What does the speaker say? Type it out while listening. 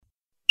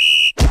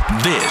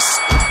This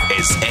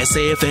is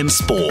SAFM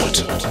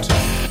Sport.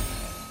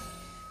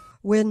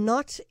 We're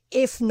not,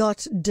 if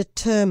not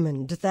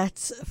determined,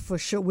 that's for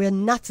sure. We're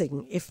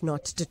nothing if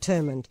not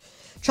determined.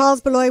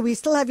 Charles Baloyi, we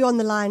still have you on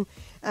the line.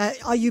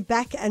 Are you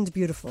back and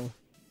beautiful?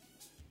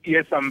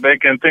 Yes, I'm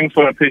back, and thanks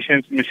for your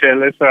patience,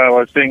 Michelle. As I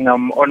was saying,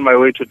 I'm on my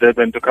way to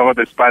Durban to cover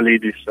the Spa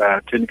Ladies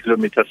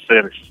 10-kilometer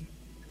series.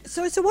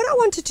 So what I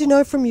wanted to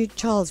know from you,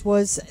 Charles,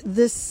 was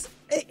this.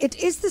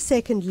 It is the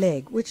second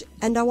leg,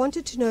 and I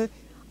wanted to know,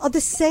 are the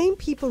same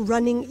people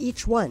running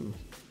each one?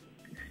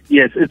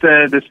 Yes,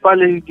 the Spa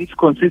Ladies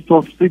consists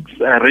of 6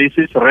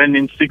 races run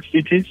in 6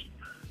 cities.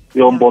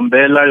 Your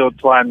Mbombela, your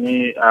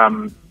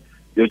Tshwane,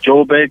 your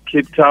Joburg,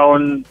 Cape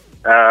Town,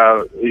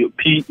 your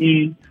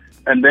PE,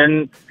 and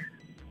then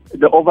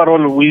the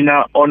overall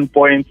winner on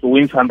points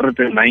wins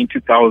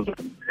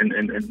 190,000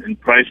 in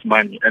prize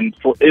money. And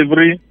for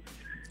every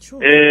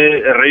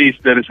race,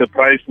 there is a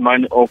prize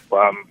money of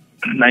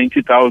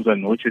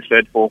 90,000, which is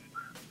said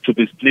to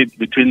be split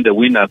between the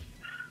winners.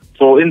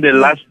 So in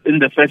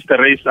the first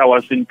race, I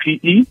was in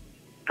PE,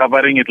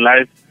 covering it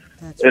live.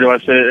 It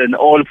was an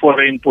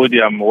all-foreign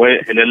podium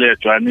where Helele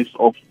Johannes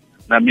of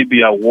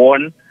Namibia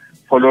won,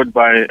 followed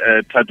by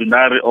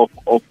Tadunari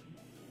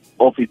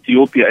of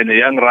Ethiopia, and a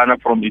young runner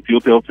from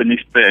Ethiopia who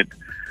finished third.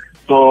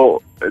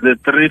 So the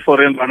 3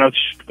 foreign runners,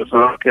 South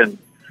African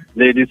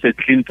ladies, a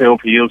clean pair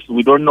of heels.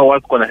 We don't know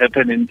what's going to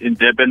happen in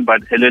Durban,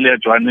 but Helele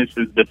Johannes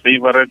is the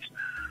favorite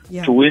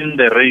to win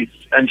the race.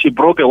 And she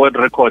broke a world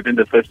record in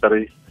the first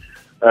race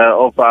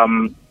of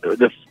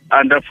the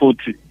under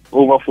 40,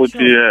 over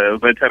 40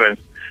 veterans,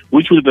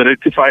 which will be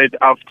rectified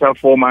after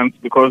 4 months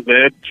because they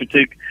had to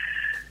take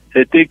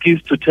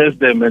techies to test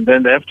them, and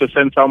then they have to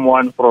send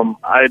someone from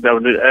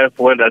IWF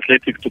World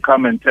Athletics to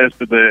come and test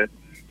the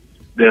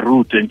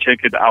route and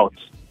check it out.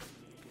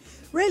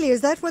 Really? Is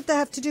that what they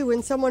have to do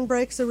when someone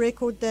breaks a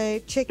record?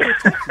 They check your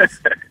techies?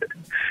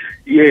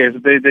 Yes,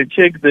 they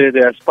check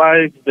their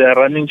spikes, their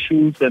running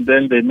shoes, and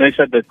then they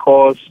measure the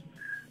course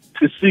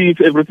to see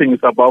if everything is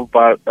above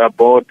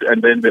board,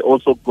 and then they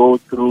also go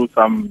through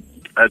some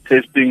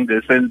testing.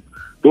 They send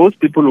those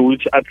people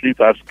which athletes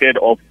are scared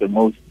of the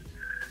most,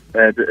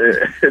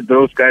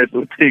 those guys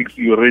who take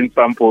urine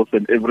samples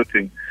and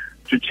everything,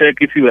 to check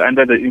if you are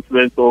under the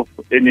influence of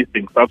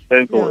anything,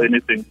 substance or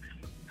anything,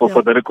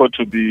 for the record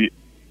to be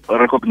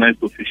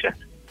recognized officially.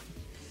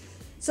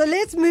 So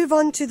let's move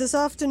on to this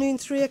afternoon,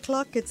 3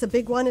 o'clock. It's a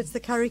big one. It's the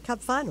Currie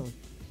Cup final.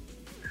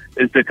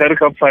 It's the Currie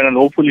Cup final.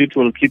 Hopefully it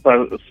will keep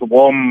us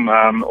warm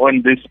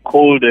on this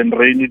cold and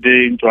rainy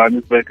day in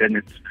Johannesburg. And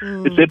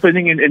it's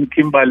happening in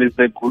Kimberley. It's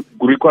the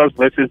Griquas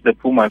versus the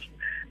Pumas.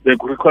 The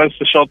Griquas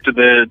shocked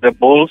the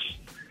Bulls,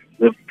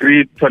 the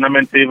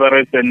pre-tournament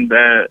favorites, and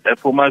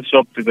Pumas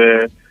shocked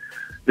the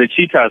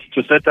Cheetahs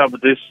to set up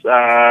this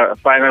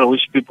final,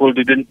 which people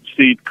didn't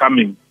see it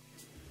coming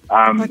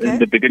in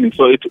the beginning.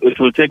 So it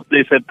will take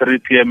place at 3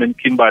 p.m. in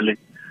Kimberley.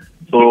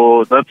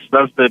 So that's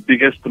the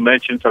biggest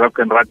match in South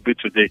African rugby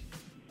today.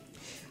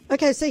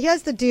 Okay, so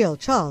here's the deal,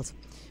 Charles.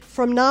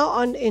 From now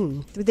on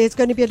in, there's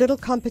going to be a little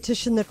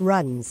competition that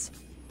runs.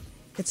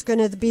 It's going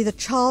to be the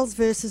Charles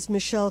versus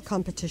Michelle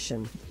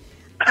competition.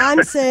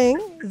 I'm saying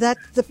that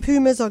the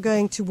Pumas are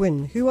going to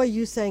win. Who are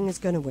you saying is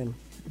going to win?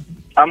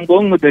 I'm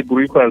going with the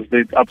Griquas.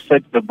 They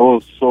upset the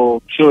Bulls,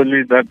 so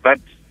surely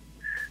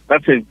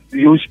that's a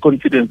huge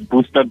confidence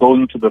booster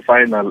going to the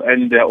final.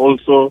 And they're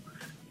also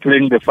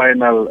playing the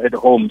final at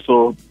home,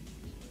 so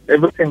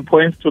everything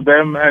points to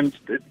them, and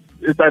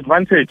it's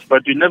advantage.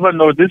 But you never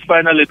know. This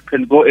final, it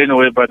can go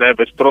anywhere, but I have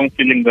a strong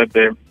feeling that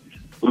the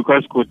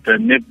Griquas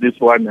could nip this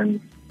one and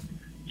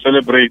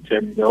celebrate,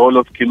 and the whole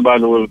of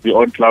Kimberley will be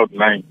on cloud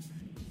 9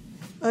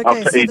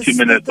 after 80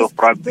 minutes of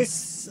rugby.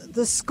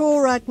 The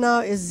score right now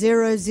is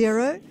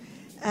 0-0,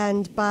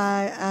 and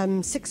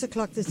by 6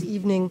 o'clock this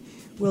evening,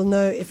 we'll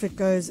know if it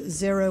goes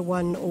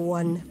 0-1 or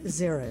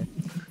 1-0.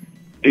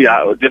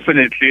 Yeah,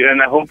 definitely,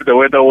 and I hope the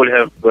weather will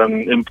have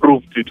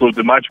improved. It will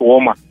be much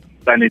warmer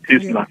than it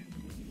is now.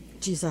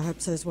 Geez, I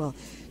hope so as well.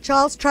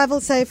 Charles,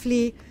 travel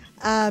safely,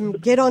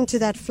 get onto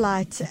that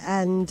flight,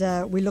 and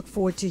we look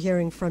forward to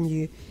hearing from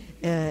you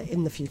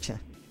in the future.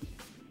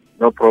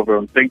 No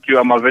problem. Thank you.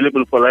 I'm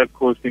available for live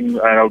coaching,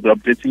 and I'll be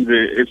updating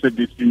the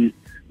SABC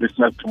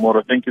listeners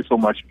tomorrow. Thank you so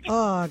much.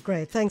 Oh,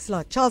 great. Thanks a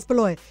lot. Charles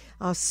Baloyi,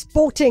 our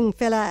sporting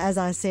fella, as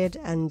I said,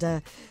 and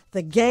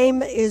the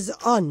game is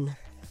on.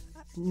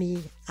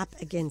 Me up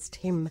against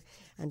him,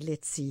 and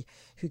let's see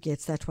who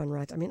gets that one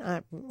right. I mean,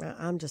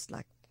 I'm just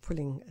like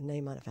pulling a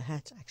name out of a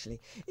hat, actually.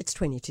 It's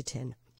 20 to 10.